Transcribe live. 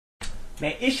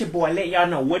Man, it's your boy. Let y'all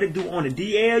know what to do on the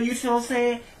DL, you see what I'm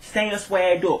saying? Staying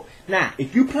swagged up. Now,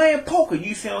 if you playing poker,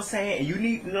 you see what I'm saying, and you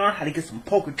need to learn how to get some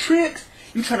poker tricks,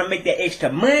 you trying to make that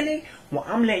extra money, well,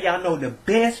 I'm letting y'all know the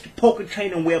best poker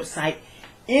training website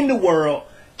in the world,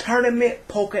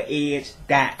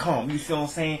 tournamentpokeredge.com. You see what I'm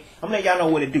saying? I'm letting y'all know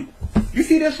what to do. You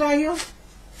see this right here?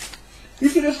 You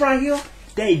see this right here?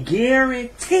 They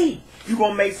guarantee you're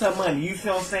going to make some money. You see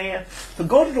what I'm saying? So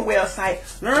go to the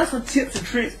website, learn some tips and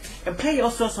tricks, and play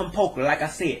yourself some poker. Like I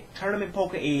said,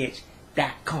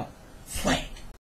 tournamentpokeredge.com. Swag.